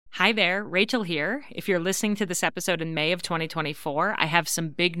Hi there, Rachel here. If you're listening to this episode in May of 2024, I have some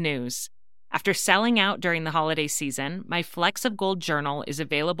big news. After selling out during the holiday season, my Flecks of Gold journal is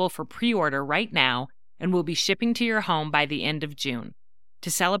available for pre-order right now and will be shipping to your home by the end of June. To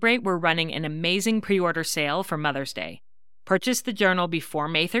celebrate, we're running an amazing pre-order sale for Mother's Day. Purchase the journal before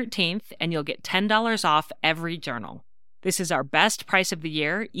May 13th and you'll get $10 off every journal. This is our best price of the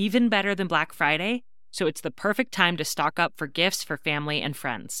year, even better than Black Friday, so it's the perfect time to stock up for gifts for family and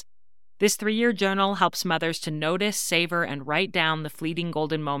friends. This 3-year journal helps mothers to notice, savor, and write down the fleeting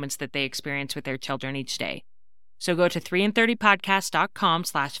golden moments that they experience with their children each day. So go to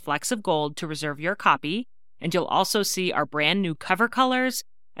 3in30podcast.com/flecksofgold to reserve your copy, and you'll also see our brand new cover colors,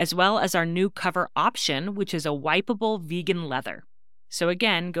 as well as our new cover option, which is a wipeable vegan leather. So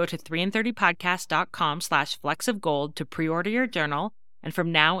again, go to 3in30podcast.com/flecksofgold to pre-order your journal, and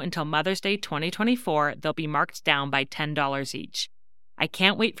from now until Mother's Day 2024, they'll be marked down by $10 each. I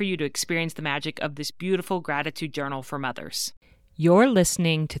can't wait for you to experience the magic of this beautiful gratitude journal for mothers. You're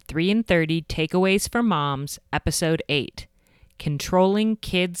listening to 3 in 30 Takeaways for Moms, Episode 8, Controlling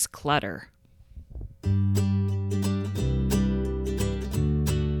Kids' Clutter.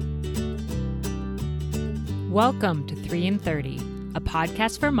 Welcome to 3 in 30, a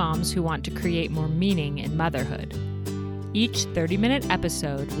podcast for moms who want to create more meaning in motherhood. Each 30-minute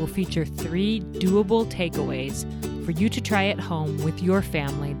episode will feature 3 doable takeaways for you to try at home with your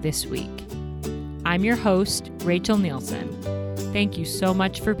family this week. I'm your host, Rachel Nielsen. Thank you so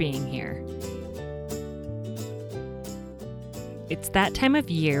much for being here. It's that time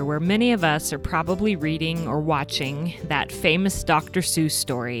of year where many of us are probably reading or watching that famous Dr. Seuss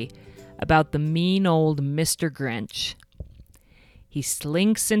story about the mean old Mr. Grinch. He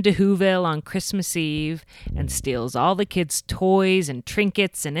slinks into Whoville on Christmas Eve and steals all the kids' toys and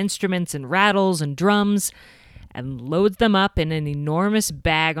trinkets and instruments and rattles and drums and loads them up in an enormous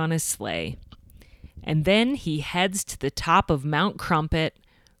bag on his sleigh. And then he heads to the top of Mount Crumpet,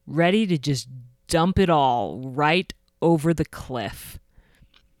 ready to just dump it all right over the cliff.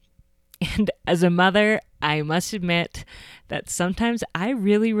 And as a mother, I must admit that sometimes I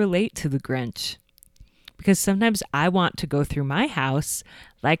really relate to the Grinch. Because sometimes I want to go through my house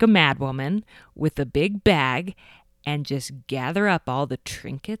like a madwoman with a big bag and just gather up all the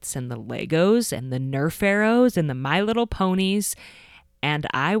trinkets and the Legos and the Nerf arrows and the My Little Ponies, and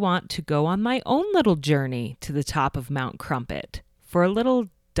I want to go on my own little journey to the top of Mount Crumpet for a little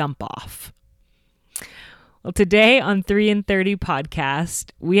dump off. Well, today on 3 in 30 podcast,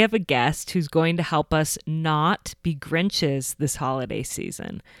 we have a guest who's going to help us not be Grinches this holiday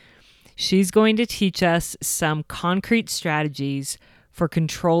season. She's going to teach us some concrete strategies for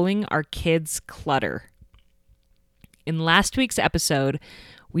controlling our kids' clutter. In last week's episode,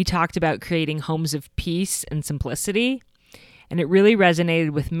 we talked about creating homes of peace and simplicity, and it really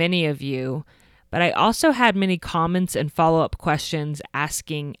resonated with many of you. But I also had many comments and follow-up questions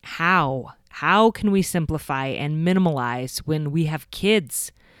asking how can we simplify and minimalize when we have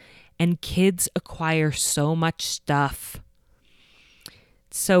kids? And kids acquire so much stuff.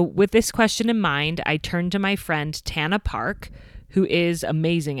 So with this question in mind, I turned to my friend Tana Park, who is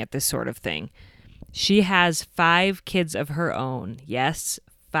amazing at this sort of thing. She has 5 kids of her own. Yes,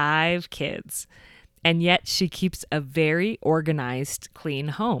 5 kids. And yet she keeps a very organized, clean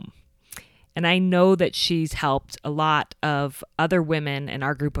home. And I know that she's helped a lot of other women in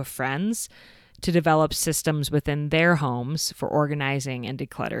our group of friends to develop systems within their homes for organizing and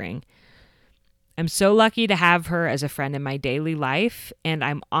decluttering. I'm so lucky to have her as a friend in my daily life, and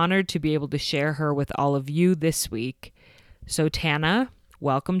I'm honored to be able to share her with all of you this week. So Tana,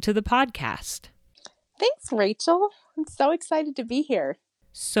 welcome to the podcast. Thanks, Rachel. I'm so excited to be here.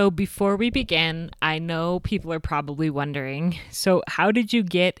 So before we begin, I know people are probably wondering, so how did you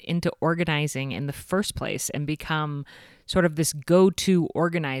get into organizing in the first place and become sort of this go-to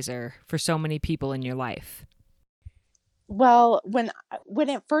organizer for so many people in your life? Well, when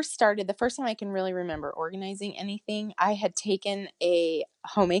it first started, the first time I can really remember organizing anything, I had taken a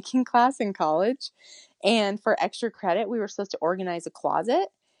homemaking class in college, and for extra credit, we were supposed to organize a closet.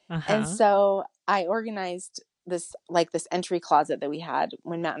 And so I organized this entry closet that we had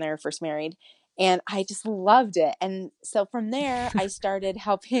when Matt and I were first married, and I just loved it. And so from there, I started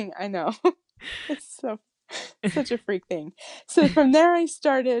helping. I know it's such a freak thing. So from there, I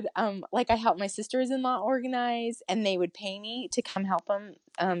started, I helped my sisters-in-law organize, and they would pay me to come help them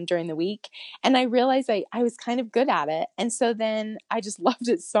during the week. And I realized I was kind of good at it. And so then I just loved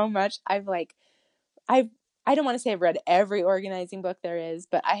it so much. I don't want to say I've read every organizing book there is,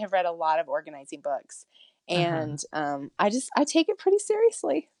 but I have read a lot of organizing books. And I take it pretty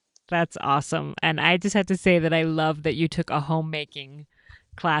seriously. That's awesome. And I just have to say that I love that you took a homemaking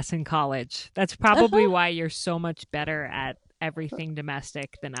class in college. That's probably why you're so much better at everything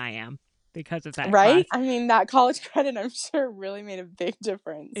domestic than I am because of that Right? class. I mean, that college credit, I'm sure, really made a big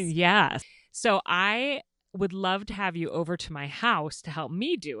difference. Yeah. So I would love to have you over to my house to help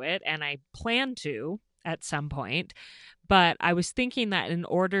me do it, and I plan to at some point. But I was thinking that in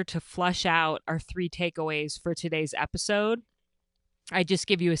order to flush out our 3 takeaways for today's episode, I just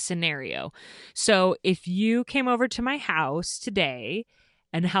give you a scenario. So if you came over to my house today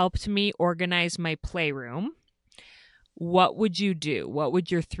and helped me organize my playroom, what would you do? What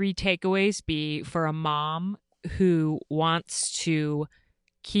would your 3 takeaways be for a mom who wants to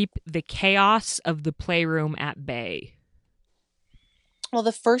keep the chaos of the playroom at bay? Well,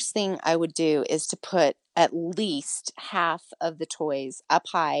 the first thing I would do is to put at least half of the toys up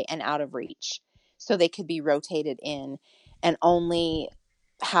high and out of reach so they could be rotated in, and only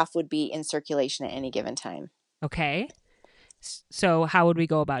half would be in circulation at any given time. Okay. So how would we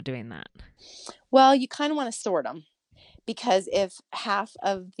go about doing that? Well, you kind of want to sort them, because if half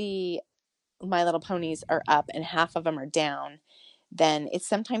of the My Little Ponies are up and half of them are down, then it's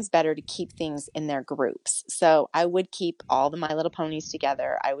sometimes better to keep things in their groups. So I would keep all the My Little Ponies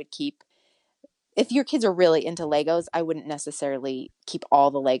together. I would keep, if your kids are really into Legos, I wouldn't necessarily keep all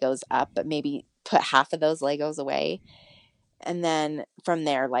the Legos up, but maybe put half of those Legos away. And then from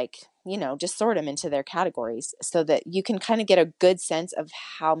there, just sort them into their categories so that you can kind of get a good sense of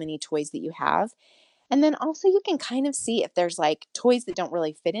how many toys that you have. And then also you can kind of see if there's like toys that don't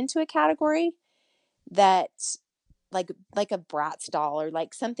really fit into a category, that like a Bratz doll, or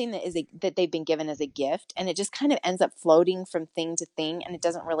like something that they've been given as a gift, and it just kind of ends up floating from thing to thing and it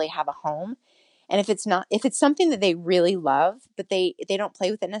doesn't really have a home. And if it's something that they really love, but they don't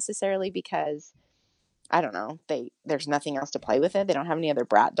play with it necessarily because, I don't know, there's nothing else to play with it. They don't have any other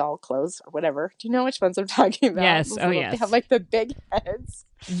Brat doll clothes or whatever. Do you know which ones I'm talking about? Yes. Oh, yes. They have like the big heads.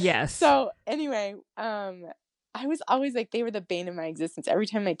 Yes. So anyway, I was always like, they were the bane of my existence. Every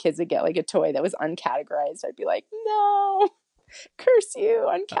time my kids would get like a toy that was uncategorized, I'd be like, no, curse you,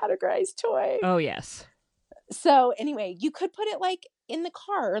 uncategorized toy. Oh, yes. So anyway, you could put it like in the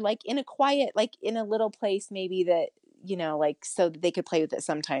car, or like in a quiet, like in a little place maybe that, like so that they could play with it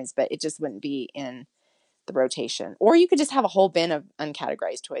sometimes, but it just wouldn't be in the rotation. Or you could just have a whole bin of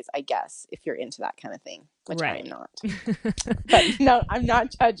uncategorized toys, I guess, if you're into that kind of thing, which right. I am not. But no, I'm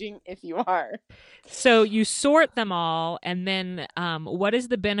not judging if you are. So you sort them all, and then what is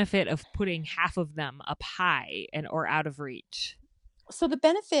the benefit of putting half of them up high or out of reach? So the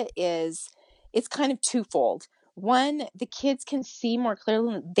benefit is it's kind of twofold. One, the kids can see more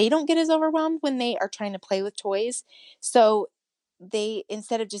clearly. They don't get as overwhelmed when they are trying to play with toys. So they,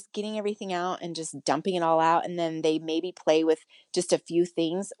 instead of just getting everything out and just dumping it all out, and then they maybe play with just a few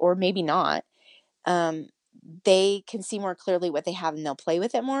things or maybe not, they can see more clearly what they have and they'll play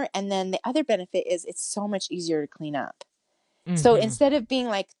with it more. And then the other benefit is it's so much easier to clean up. Mm-hmm. So instead of being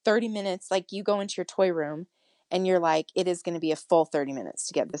like 30 minutes, like you go into your toy room and you're like, it is going to be a full 30 minutes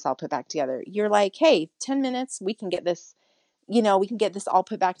to get this all put back together. You're like, hey, 10 minutes, we can get this, we can get this all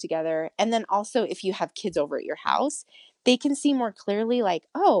put back together. And then also if you have kids over at your house, they can see more clearly like,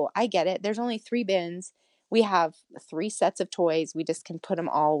 oh, I get it. There's only 3 bins. We have 3 sets of toys. We just can put them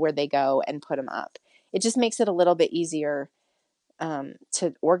all where they go and put them up. It just makes it a little bit easier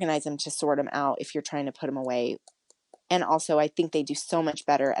to organize them, to sort them out if you're trying to put them away. And also I think they do so much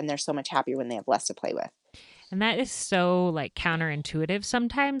better and they're so much happier when they have less to play with. And that is so like counterintuitive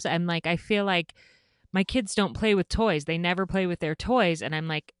sometimes. I'm like, I feel like my kids don't play with toys. They never play with their toys. And I'm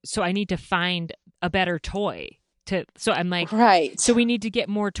like, so I need to find a better toy. So I'm like, right. So we need to get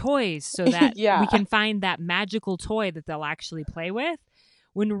more toys so that we can find that magical toy that they'll actually play with.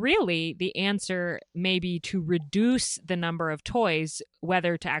 When really the answer may be to reduce the number of toys,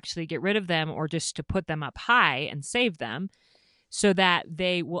 whether to actually get rid of them or just to put them up high and save them so that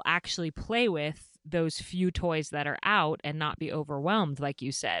they will actually play with those few toys that are out and not be overwhelmed. Like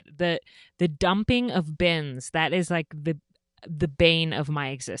you said, the dumping of bins, that is like the bane of my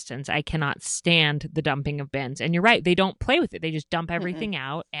existence. I cannot stand the dumping of bins. And you're right, they don't play with it. They just dump everything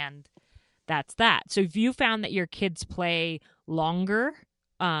out and that's that. So if you found that your kids play longer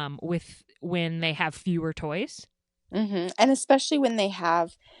with when they have fewer toys. Mm-hmm. And especially when they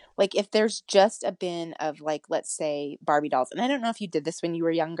have, like, if there's just a bin of, like, let's say Barbie dolls. And I don't know if you did this when you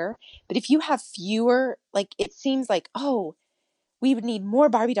were younger, but if you have fewer, like, it seems like, oh, we would need more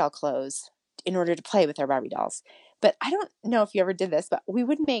Barbie doll clothes in order to play with our Barbie dolls. But I don't know if you ever did this, but we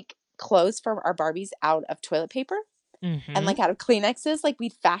would make clothes for our Barbies out of toilet paper. Mm-hmm. And like out of Kleenexes, like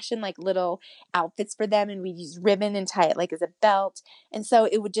we'd fashion like little outfits for them and we'd use ribbon and tie it like as a belt. And so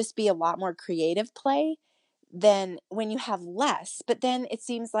it would just be a lot more creative play than when you have less. But then it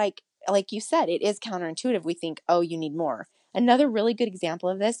seems like you said, it is counterintuitive. We think, oh, you need more. Another really good example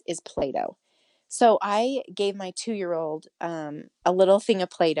of this is Play-Doh. So I gave my 2-year-old a little thing of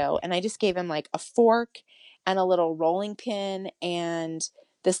Play-Doh, and I just gave him like a fork and a little rolling pin and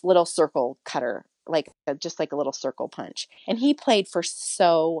this little circle cutter, just like a little circle punch. And he played for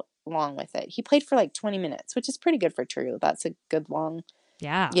so long with it. He played for like 20 minutes, which is pretty good for a 2-year-old. That's a good long,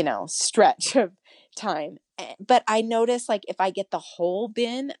 Yeah. stretch of time. But I notice, like, if I get the whole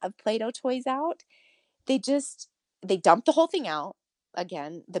bin of Play-Doh toys out, they dump the whole thing out.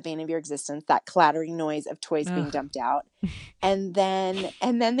 Again, the bane of your existence, that clattering noise of toys being dumped out. And then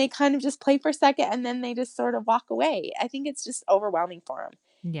they kind of just play for a second, and then they just sort of walk away. I think it's just overwhelming for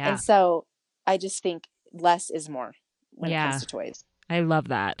them. Yeah. And so I just think less is more when it comes to toys. I love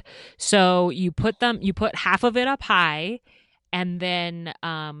that. So you put half of it up high, and then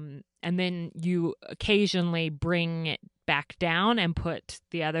you occasionally bring it back down and put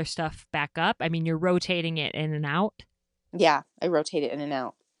the other stuff back up. I mean, you're rotating it in and out. Yeah, I rotate it in and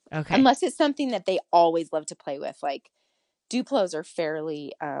out. Okay. Unless it's something that they always love to play with, like Duplos are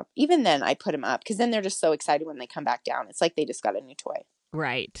fairly, even then I put them up because then they're just so excited when they come back down. It's like they just got a new toy.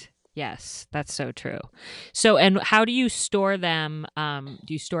 Right. Yes, that's so true. So, and how do you store them?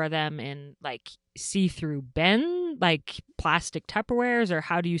 Do you store them in like see-through bin, like plastic Tupperwares, or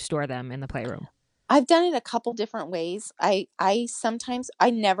how do you store them in the playroom? I've done it a couple different ways. I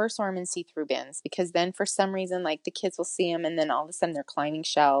never store them in see-through bins because then for some reason, like the kids will see them and then all of a sudden they're climbing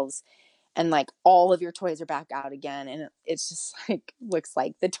shelves and like all of your toys are back out again. And it's just like, looks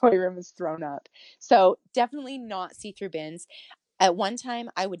like the toy room is thrown up. So definitely not see-through bins. At one time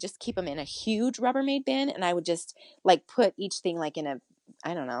I would just keep them in a huge Rubbermaid bin and I would just like put each thing like in a,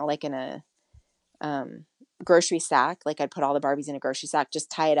 I don't know, like in a, grocery sack. Like I'd put all the Barbies in a grocery sack, just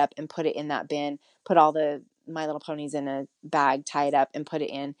tie it up and put it in that bin, put all the My Little Ponies in a bag, tie it up and put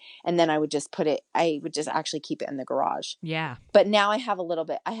it in. And then I would just actually keep it in the garage. Yeah. But now I have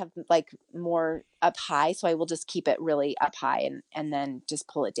like more up high. So I will just keep it really up high and then just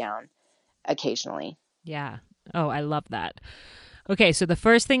pull it down occasionally. Yeah. Oh, I love that. Okay, so the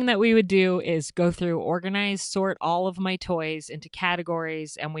first thing that we would do is go through, organize, sort all of my toys into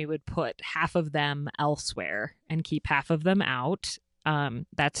categories, and we would put half of them elsewhere and keep half of them out.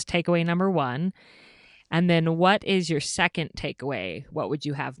 That's takeaway number 1. And then what is your second takeaway? What would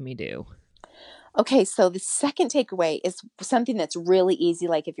you have me do? Okay, so the second takeaway is something that's really easy.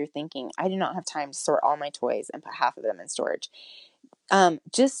 Like if you're thinking, I do not have time to sort all my toys and put half of them in storage.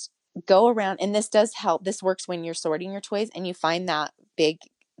 Just go around, and this does help. This works when you're sorting your toys and you find that big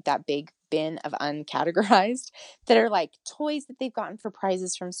bin of uncategorized that are like toys that they've gotten for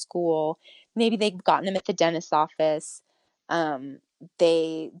prizes from school. Maybe they've gotten them at the dentist's office.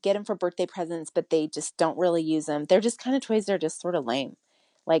 They get them for birthday presents, but they just don't really use them. They're just kind of toys that are just sort of lame.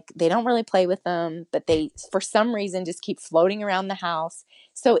 Like they don't really play with them, but they, for some reason, just keep floating around the house.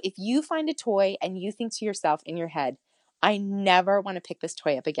 So if you find a toy and you think to yourself in your head, I never want to pick this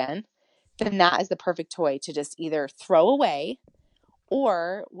toy up again, then that is the perfect toy to just either throw away,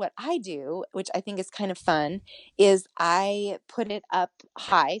 or what I do, which I think is kind of fun, is I put it up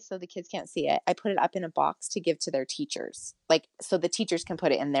high so the kids can't see it. I put it up in a box to give to their teachers, like so the teachers can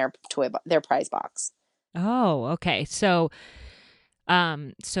put it in their their prize box. Oh, okay. So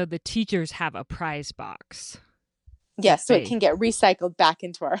the teachers have a prize box. Yes, so it can get recycled back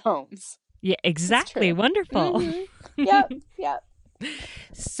into our homes. Yeah, exactly. Wonderful. Mm-hmm. Yep.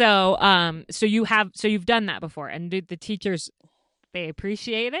 So you've done that before, and do the teachers, they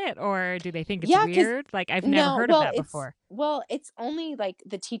appreciate it, or do they think it's weird? Like I've never heard of that before. Well, it's only like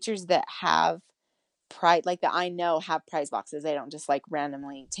the teachers that have prize, like that I know have prize boxes. They don't just like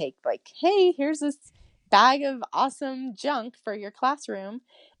randomly take like, hey, here's this bag of awesome junk for your classroom.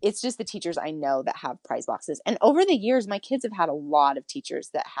 It's just the teachers I know that have prize boxes. And over the years, my kids have had a lot of teachers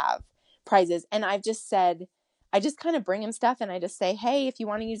that have prizes. And I've just said, I just kind of bring them stuff and I just say, hey, if you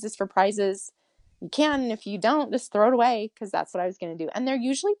want to use this for prizes, you can. And if you don't, just throw it away, because that's what I was going to do. And they're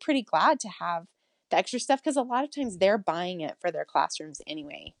usually pretty glad to have the extra stuff because a lot of times they're buying it for their classrooms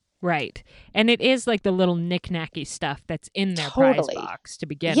anyway. Right. And it is like the little knick-knacky stuff that's in their prize box to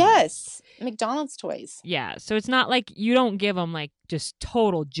begin with. Yes. McDonald's toys. Yeah. So it's not like you don't give them like just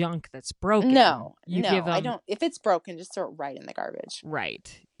total junk that's broken. No. Give them... I don't. If it's broken, just throw it right in the garbage.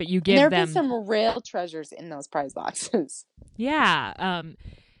 Right. But you give them... There have been some real treasures in those prize boxes. Yeah.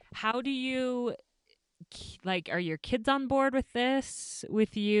 How do you... Like, are your kids on board with this?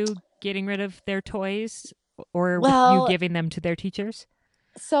 With you getting rid of their toys? Or with you giving them to their teachers?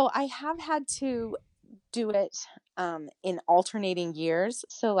 So I have had to do it in alternating years.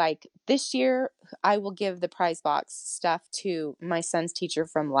 So like this year, I will give the prize box stuff to my son's teacher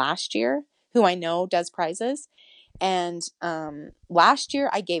from last year, who I know does prizes. And last year,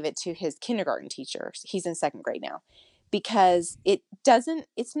 I gave it to his kindergarten teacher. He's in second grade now, because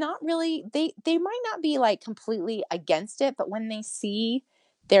it's not really, they might not be like completely against it, but when they see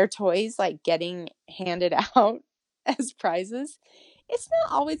their toys like getting handed out as prizes, it's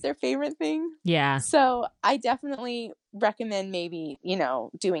not always their favorite thing. Yeah. So I definitely recommend maybe,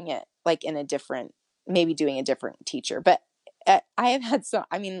 doing it like maybe doing a different teacher. But I have had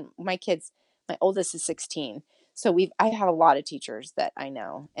my kids, my oldest is 16. So I have a lot of teachers that I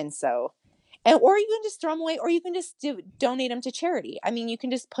know. And so, or you can just throw them away, or you can just donate them to charity. I mean, you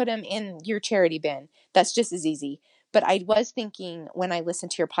can just put them in your charity bin. That's just as easy. But I was thinking when I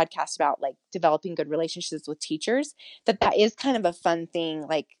listened to your podcast about like developing good relationships with teachers, that is kind of a fun thing,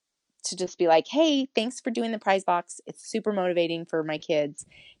 like to just be like, hey, thanks for doing the prize box. It's super motivating for my kids.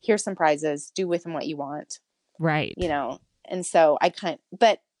 Here's some prizes. Do with them what you want. Right. And so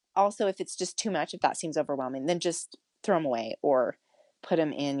but also if it's just too much, if that seems overwhelming, then just throw them away or put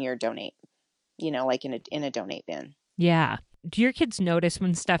them in your donate, like in a donate bin. Yeah. Do your kids notice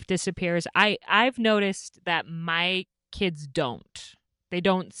when stuff disappears? I've noticed that my kids don't. They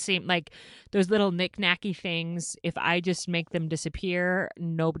don't seem like those little knick-knacky things. If I just make them disappear,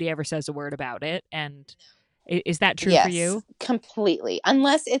 nobody ever says a word about it. And is that true for you? Completely.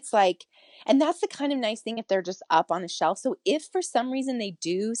 Unless it's like, and that's the kind of nice thing if they're just up on a shelf. So if for some reason they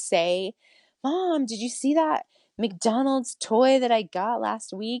do say, Mom, did you see that McDonald's toy that I got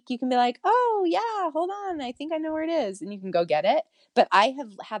last week? You can be like, oh yeah, hold on, I think I know where it is. And you can go get it. But I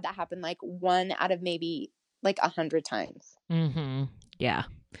have had that happen like 1 out of maybe like 100 times. Mm-hmm. Yeah.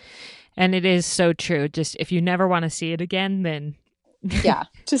 And it is so true. Just if you never want to see it again, then yeah,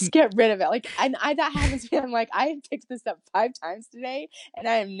 just get rid of it. Like, and that happens to me. I'm like, I have picked this up 5 times today and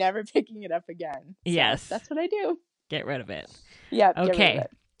I am never picking it up again. So yes. That's what I do. Get rid of it. Yeah. Okay. Get rid of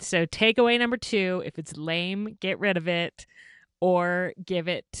it. So takeaway number 2, if it's lame, get rid of it or give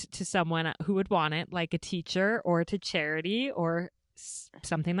it to someone who would want it, like a teacher or to charity or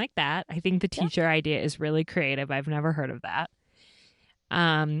something like that. I think the teacher idea is really creative. I've never heard of that.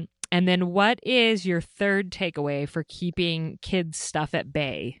 And then what is your third takeaway for keeping kids' stuff at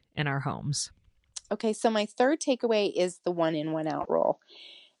bay in our homes? Okay, so my third takeaway is the 1 in, 1 out rule.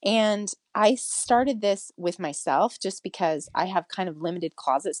 And I started this with myself just because I have kind of limited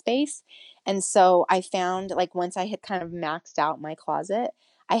closet space. And so I found like once I had kind of maxed out my closet,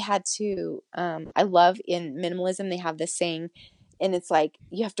 I had to, I love in minimalism, they have this saying, and it's like,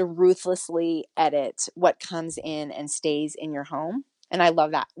 you have to ruthlessly edit what comes in and stays in your home. And I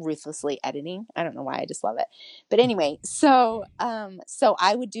love that, ruthlessly editing. I don't know why, I just love it. But anyway, so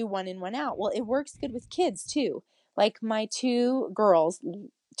I would do 1 in, 1 out. Well, it works good with kids too. Like my 2 girls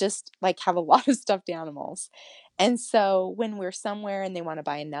just like have a lot of stuffed animals. And so when we're somewhere and they want to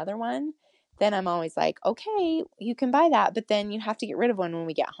buy another one, then I'm always like, okay, you can buy that, but then you have to get rid of one when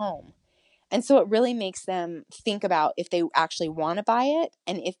we get home. And so it really makes them think about if they actually want to buy it.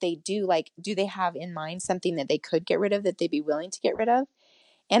 And if they do, like, do they have in mind something that they could get rid of that they'd be willing to get rid of?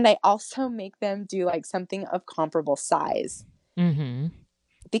 And I also make them do like something of comparable size. Mm-hmm.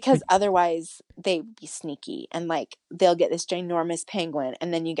 Because otherwise they'd be sneaky and like they'll get this ginormous penguin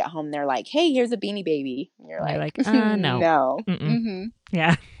and then you get home, they're like, hey, here's a Beanie Baby. And you're like, no. No. Mm-hmm.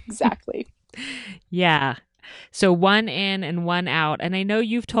 Yeah. Exactly. Yeah. So 1 in and 1 out. And I know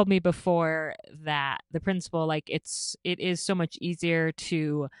you've told me before that the principle, like it is so much easier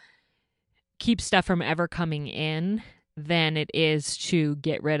to keep stuff from ever coming in than it is to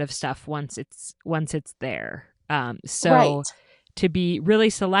get rid of stuff once it's there. So right. To be really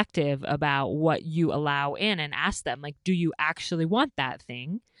selective about what you allow in and ask them, like, do you actually want that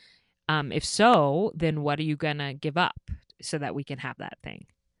thing? If so, then what are you going to give up so that we can have that thing?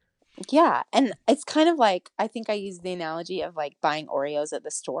 Yeah. And it's kind of like, I think I use the analogy of like buying Oreos at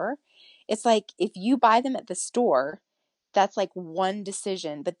the store. It's like if you buy them at the store, that's like one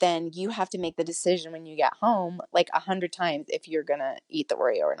decision, but then you have to make the decision when you get home like 100 times if you're going to eat the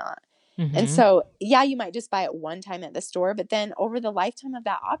Oreo or not. Mm-hmm. And so, yeah, you might just buy it one time at the store, but then over the lifetime of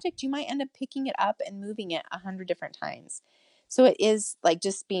that object, you might end up picking it up and moving it 100 different times. So it is like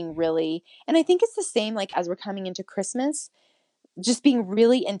just being really, and I think it's the same like as we're coming into Christmas, just being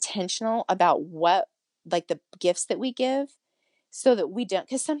really intentional about what, like the gifts that we give so that we don't,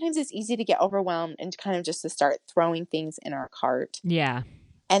 because sometimes it's easy to get overwhelmed and kind of just to start throwing things in our cart. Yeah.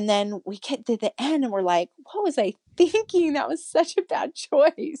 And then we get to the end and we're like, what was I thinking? That was such a bad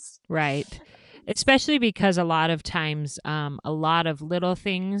choice. Right. Especially because a lot of times, a lot of little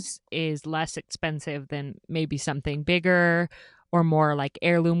things is less expensive than maybe something bigger or more like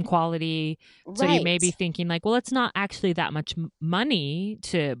heirloom quality. So you may be Right. thinking like, well, it's not actually that much money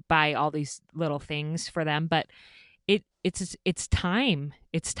to buy all these little things for them, but it's time.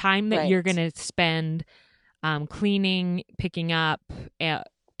 It's time that you're going Right. to spend cleaning, picking up, uh,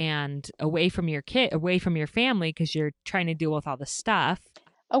 and away from your kid, away from your family because you're trying to deal with all the stuff.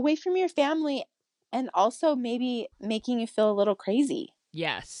 Away from your family, and also maybe making you feel a little crazy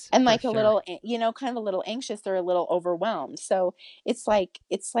Yes, and for like a sure. little, kind of a little anxious or a little overwhelmed. So it's like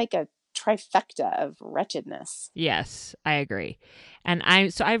a trifecta of wretchedness. Yes, I agree. And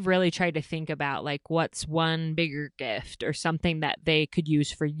I've really tried to think about like what's one bigger gift or something that they could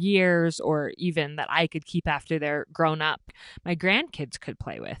use for years or even that I could keep after they're grown up. My grandkids could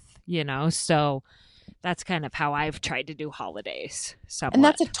play with, you know. So that's kind of how I've tried to do holidays And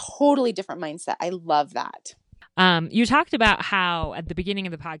somewhat. that's a totally different mindset. I love that. You talked about how at the beginning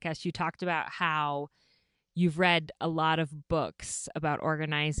of the podcast you talked about how you've read a lot of books about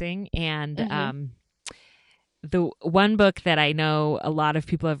organizing and Hmm. the one book that I know a lot of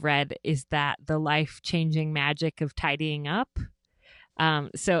people have read is that the life-changing magic of tidying up.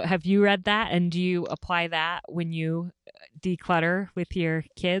 So have you read that and do you apply that when you declutter with your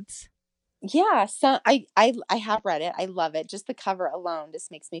kids? Yeah, so I have read it. I love it. Just the cover alone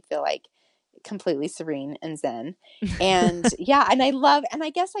just makes me feel like completely serene and zen. And yeah, and I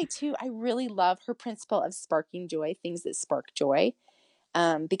guess I really love her principle of sparking joy, things that spark joy.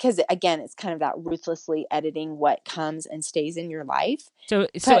 Because again, it's kind of that ruthlessly editing what comes and stays in your life. So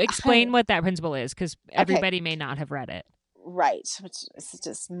But explain what that principle is because okay, everybody may not have read it. right, which is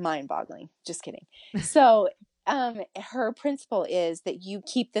just mind-boggling. Just kidding. So, her principle is that you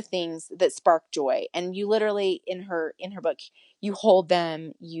keep the things that spark joy, and you literally in her book, you hold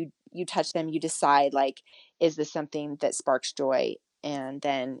them, you touch them, you decide like, is this something that sparks joy, and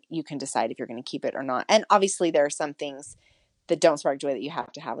then you can decide if you're going to keep it or not. And obviously, there are some things that don't spark joy that you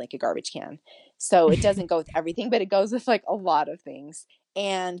have to have, like a garbage can. So it doesn't go with everything, but it goes with like a lot of things.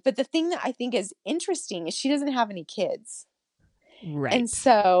 And but the thing that I think is interesting is she doesn't have any kids. And Right.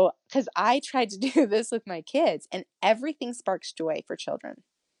 so, because I tried to do this with my kids, and everything sparks joy for children.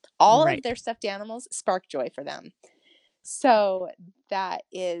 All of Right. their stuffed animals spark joy for them. So that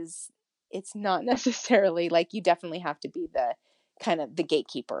is, it's not necessarily like you definitely have to be the kind of the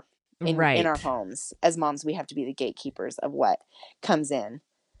gatekeeper in our Right. homes. As moms, we have to be the gatekeepers of what comes in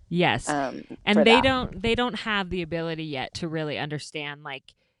Yes. for And that. they don't have the ability yet to really understand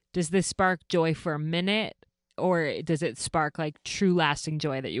like does this spark joy for a minute or does it spark like true lasting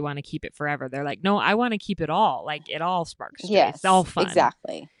joy that you want to keep it forever? They're like, "No, I want to keep it all. Like it all sparks joy. It's all Yes, fun."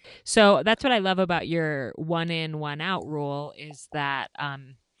 exactly. So, that's what I love about your one in, one out rule is that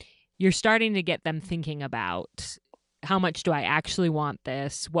you're starting to get them thinking about how much do I actually want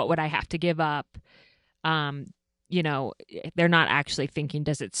this? What would I have to give up? um you know, they're not actually thinking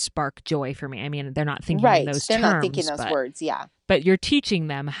does it spark joy for me. I mean, they're not thinking in Right. those They're not thinking terms, those words. Yeah. but you're teaching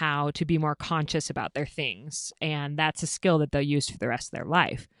them how to be more conscious about their things, and that's a skill that they'll use for the rest of their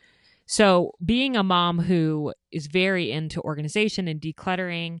life. So being a mom who is very into organization and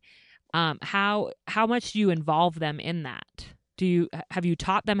decluttering, how much do you involve them in that? Do you have you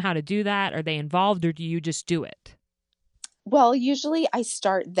taught them how to do that? Are they involved or do you just do it? Well, usually I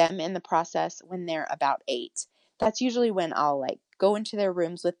start them in the process when they're about 8. That's usually when I'll like go into their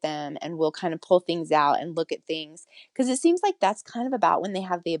rooms with them and we'll kind of pull things out and look at things because it seems like that's kind of about when they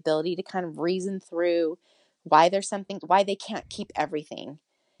have the ability to kind of reason through why there's something, why they can't keep everything.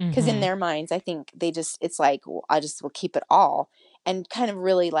 Because in Mm-hmm. their minds, I think they just, it's like, well, I just will keep it all. And kind of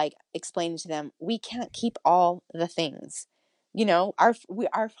really like explaining to them, we can't keep all the things. Our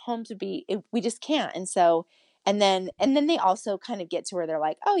homes would be, we just can't. And so, and then they also kind of get to where they're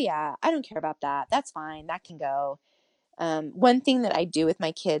like, oh yeah, I don't care about that. That's fine. That can go. One thing that I do with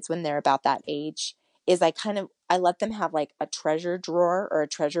my kids when they're about that age is I let them have like a treasure drawer or a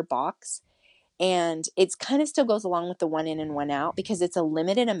treasure box, and it's kind of still goes along with the one in and one out because it's a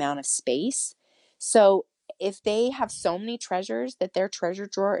limited amount of space. So if they have so many treasures that their treasure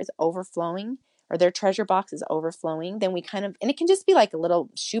drawer is overflowing or their treasure box is overflowing, then we kind of, and it can just be like a little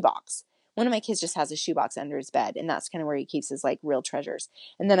shoebox. One of my kids just has a shoebox under his bed, and that's kind of where he keeps his like real treasures.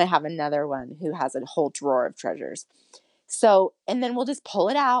 And then I have another one who has a whole drawer of treasures. So, and then we'll just pull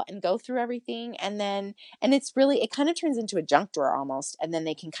it out and go through everything. And it's really, it kind of turns into a junk drawer almost. And then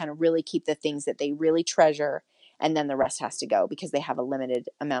they can kind of really keep the things that they really treasure. And then the rest has to go because they have a limited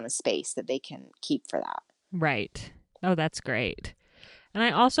amount of space that they can keep for that. Right. Oh, that's great. And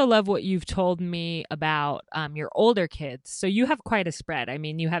I also love what you've told me about your older kids. So you have quite a spread. I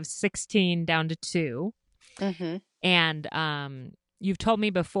mean, you have 16 down to 2. Mm-hmm. And you've told me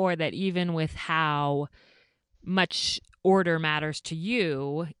before that even with how much order matters to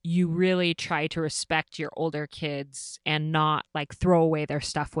you, you really try to respect your older kids and not like throw away their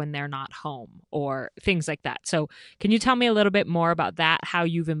stuff when they're not home or things like that. So can you tell me a little bit more about that, how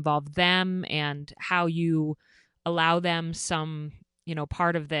you've involved them and how you allow them some,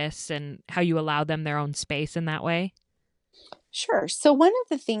 part of this and how you allow them their own space in that way? Sure. So one of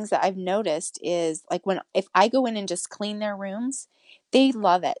the things that I've noticed is like if I go in and just clean their rooms, they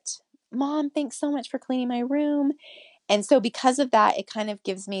love it. Mom, thanks so much for cleaning my room. And so because of that, it kind of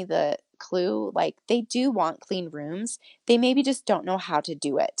gives me the clue, like they do want clean rooms. They maybe just don't know how to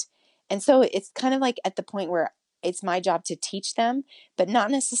do it. And so it's kind of like at the point where it's my job to teach them, but not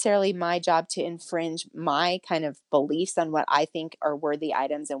necessarily my job to infringe my kind of beliefs on what I think are worthy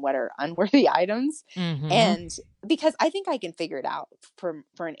items and what are unworthy items. Mm-hmm. And because I think I can figure it out for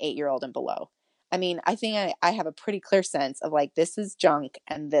an 8-year-old and below. I mean, I think I have a pretty clear sense of like, this is junk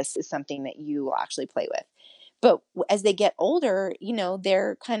and this is something that you will actually play with. But as they get older,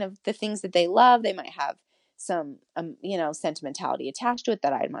 they're kind of the things that they love. They might have some, sentimentality attached to it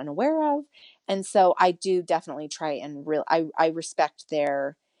that I'm unaware of. And so I do definitely try and I respect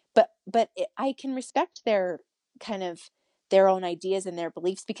I can respect their kind of their own ideas and their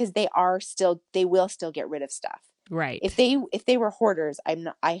beliefs because they will still get rid of stuff. Right. If they were hoarders,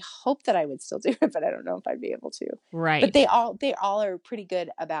 I hope that I would still do it, but I don't know if I'd be able to. Right. But they all are pretty good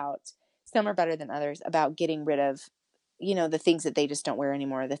about, some are better than others about getting rid of, the things that they just don't wear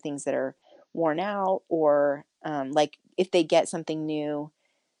anymore, the things that are worn out, or like if they get something new,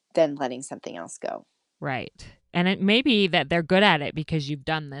 then letting something else go. Right. And it may be that they're good at it because you've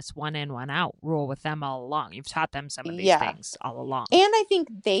done this 1 in, 1 out rule with them all along. You've taught them some of these things all along. And I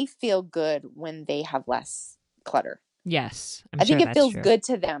think they feel good when they have less clutter. Yes. I think it feels good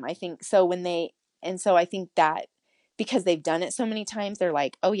to them. I think so so I think that because they've done it so many times, they're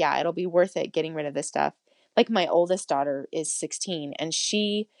like, oh yeah, it'll be worth it getting rid of this stuff. Like my oldest daughter is 16 and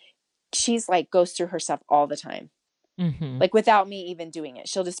she's like goes through her stuff all the time. Mm-hmm. Like without me even doing it.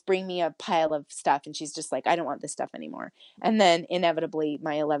 She'll just bring me a pile of stuff and she's just like, I don't want this stuff anymore. And then inevitably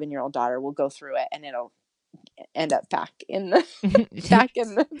my 11-year-old daughter will go through it and it'll end up back in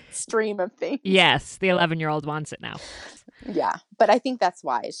the stream of things. Yes, the 11-year-old wants it now. Yeah, but I think that's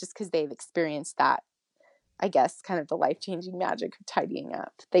why. It's just because they've experienced that, I guess, kind of the life-changing magic of tidying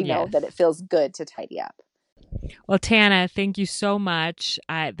up. They know that it feels good to tidy up. Well, Tana, thank you so much.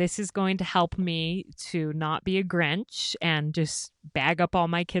 This is going to help me to not be a Grinch and just bag up all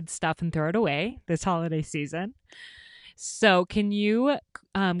my kids' stuff and throw it away this holiday season. So can you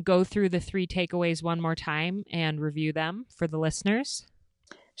go through the 3 takeaways one more time and review them for the listeners?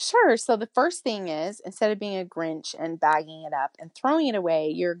 Sure. So the first thing is, instead of being a Grinch and bagging it up and throwing it away,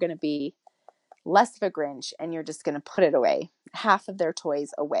 you're going to be less of a Grinch and you're just going to put it away, half of their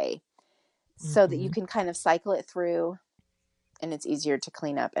toys away, so that you can kind of cycle it through and it's easier to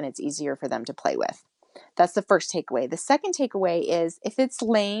clean up and it's easier for them to play with. That's the first takeaway. The second takeaway is, if it's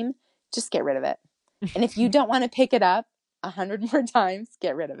lame, just get rid of it. And if you don't want to pick it up 100 more times,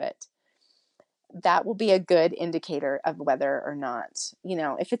 get rid of it. That will be a good indicator of whether or not,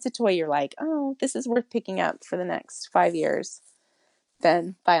 if it's a toy you're like, oh, this is worth picking up for the next 5 years,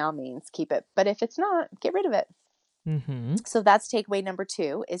 then by all means keep it. But if it's not, get rid of it. Mm-hmm. So that's takeaway number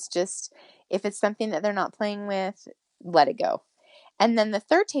 2, is just, if it's something that they're not playing with, let it go. And then the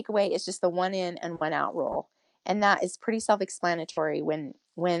third takeaway is just the 1 in and 1 out rule. And that is pretty self-explanatory when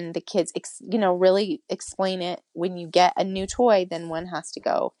the kids, really explain it. When you get a new toy, then one has to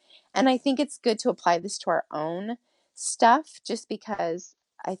go. And I think it's good to apply this to our own stuff, just because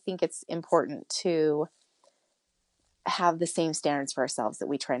I think it's important to have the same standards for ourselves that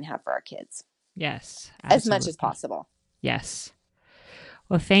we try and have for our kids. Yes. Absolutely. As much as possible. Yes.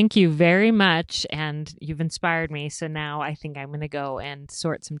 Well, thank you very much. And you've inspired me. So now I think I'm going to go and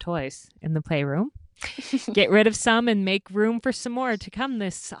sort some toys in the playroom, get rid of some and make room for some more to come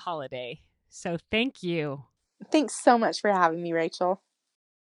this holiday. So thank you. Thanks so much for having me, Rachel.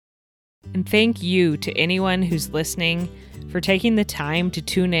 And thank you to anyone who's listening for taking the time to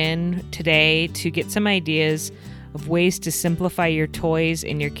tune in today to get some ideas of ways to simplify your toys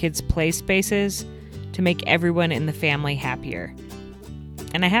in your kids' play spaces to make everyone in the family happier.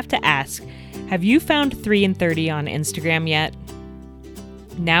 And I have to ask, have you found 3 and 30 on Instagram yet?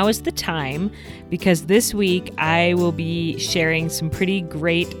 Now is the time, because this week I will be sharing some pretty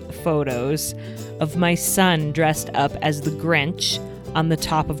great photos of my son dressed up as the Grinch on the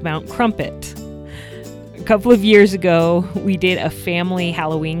top of Mount Crumpet. A couple of years ago, we did a family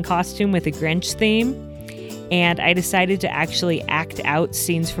Halloween costume with a Grinch theme, and I decided to actually act out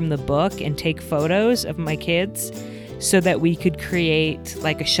scenes from the book and take photos of my kids so that we could create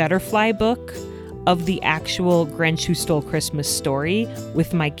like a Shutterfly book of the actual Grinch Who Stole Christmas story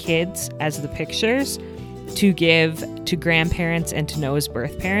with my kids as the pictures to give to grandparents and to Noah's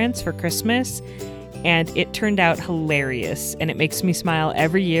birth parents for Christmas. And it turned out hilarious, and it makes me smile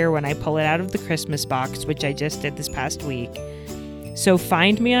every year when I pull it out of the Christmas box, which I just did this past week. So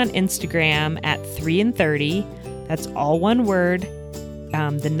find me on Instagram at 3 and 30. That's all one word.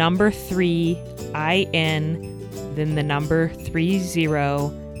 The number 3, IN, then the number 30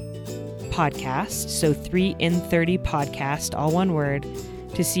 podcast. So 3 in 30 podcast, all one word,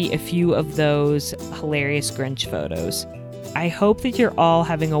 to see a few of those hilarious Grinch photos. I hope that you're all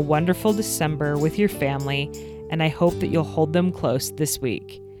having a wonderful December with your family, and I hope that you'll hold them close this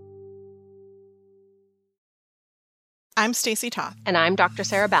week. I'm Stacey Toth. And I'm Dr.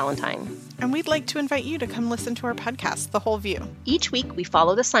 Sarah Ballantyne. And we'd like to invite you to come listen to our podcast, The Whole View. Each week, we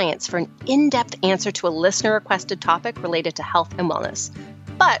follow the science for an in-depth answer to a listener-requested topic related to health and wellness.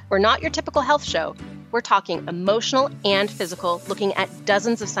 But we're not your typical health show. We're talking emotional and physical, looking at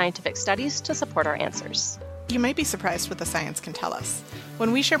dozens of scientific studies to support our answers. You might be surprised what the science can tell us.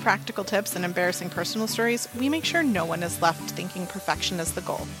 When we share practical tips and embarrassing personal stories, we make sure no one is left thinking perfection is the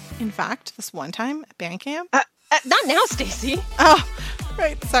goal. In fact, this one time at band camp... Not now, Stacey. Oh,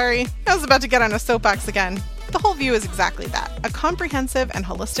 right, sorry. I was about to get on a soapbox again. The Whole View is exactly that, a comprehensive and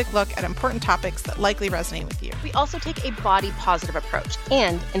holistic look at important topics that likely resonate with you. We also take a body-positive approach,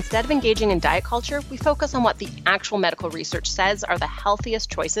 and instead of engaging in diet culture, we focus on what the actual medical research says are the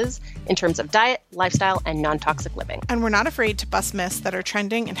healthiest choices in terms of diet, lifestyle, and non-toxic living. And we're not afraid to bust myths that are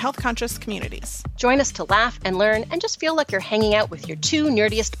trending in health-conscious communities. Join us to laugh and learn and just feel like you're hanging out with your two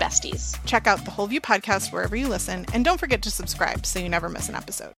nerdiest besties. Check out the Whole View podcast wherever you listen, and don't forget to subscribe so you never miss an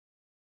episode.